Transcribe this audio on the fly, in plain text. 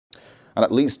And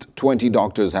at least 20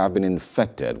 doctors have been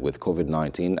infected with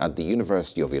COVID-19 at the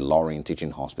University of Ilorin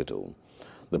Teaching Hospital.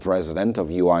 The president of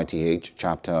UITH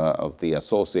chapter of the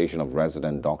Association of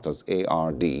Resident Doctors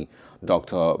ARD,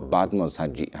 Dr. Badmus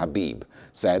Habeeb,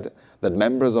 said that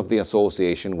members of the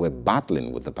association were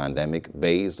battling with the pandemic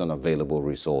based on available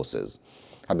resources.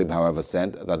 Habeeb, however,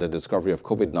 said that the discovery of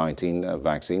COVID-19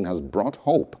 vaccine has brought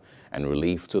hope and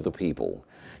relief to the people.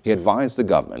 He advised the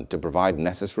government to provide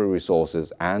necessary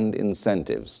resources and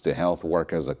incentives to health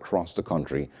workers across the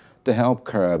country to help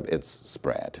curb its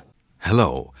spread.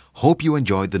 Hello, hope you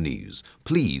enjoyed the news.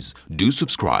 Please do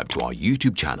subscribe to our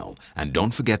YouTube channel and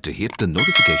don't forget to hit the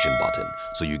notification button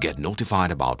so you get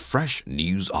notified about fresh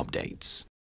news updates.